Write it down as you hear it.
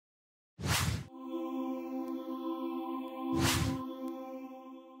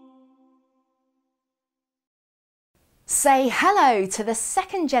Say hello to the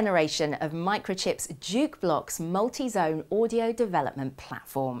second generation of Microchip's JukeBlox multi-zone audio development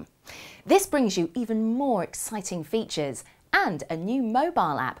platform. This brings you even more exciting features and a new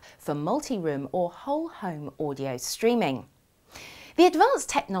mobile app for multi-room or whole home audio streaming. The advanced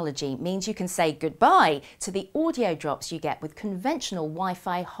technology means you can say goodbye to the audio drops you get with conventional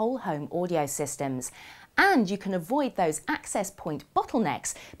Wi-Fi whole home audio systems. And you can avoid those access point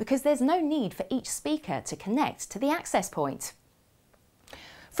bottlenecks because there's no need for each speaker to connect to the access point.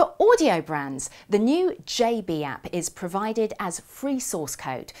 For audio brands, the new JB app is provided as free source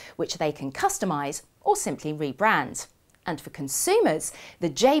code, which they can customise or simply rebrand. And for consumers, the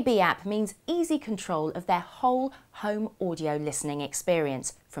JB app means easy control of their whole home audio listening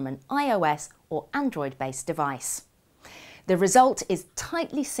experience from an iOS or Android-based device. The result is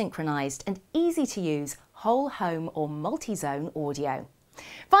tightly synchronised and easy to use whole home or multi-zone audio.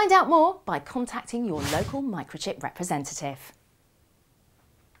 Find out more by contacting your local Microchip representative.